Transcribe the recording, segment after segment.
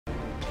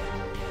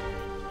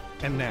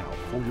And now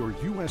for your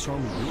U.S.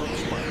 Army Europe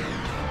Spotlight.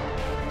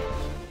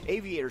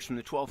 Aviators from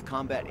the 12th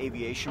Combat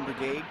Aviation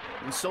Brigade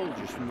and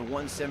soldiers from the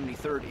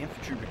 173rd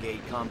Infantry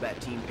Brigade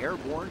Combat Team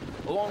Airborne,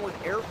 along with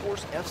Air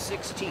Force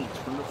F-16s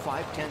from the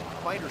 510th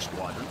Fighter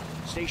Squadron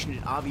stationed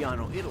at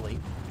AVIANO, Italy,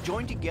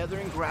 joined together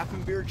in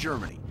Grafenwöhr,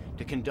 Germany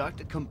to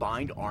conduct a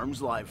combined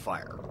arms live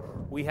fire.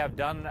 We have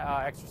done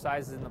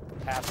exercises in the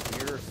past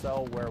year or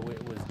so where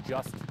it was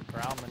just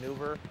ground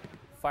maneuver,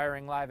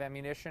 firing live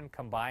ammunition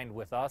combined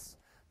with us,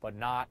 but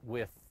not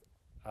with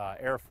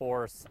Air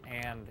Force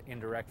and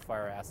indirect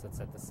fire assets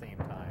at the same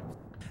time.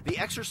 The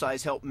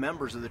exercise helped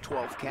members of the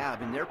 12th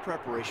CAB in their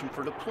preparation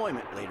for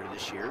deployment later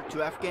this year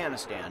to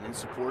Afghanistan in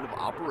support of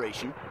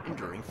Operation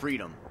Enduring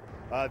Freedom.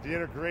 The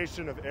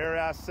integration of air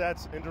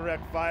assets,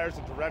 indirect fires,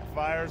 and direct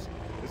fires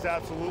is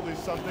absolutely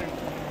something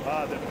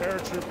that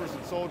paratroopers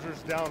and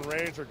soldiers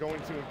downrange are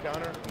going to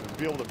encounter. To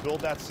be able to build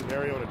that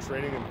scenario in a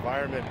training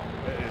environment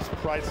is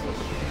priceless.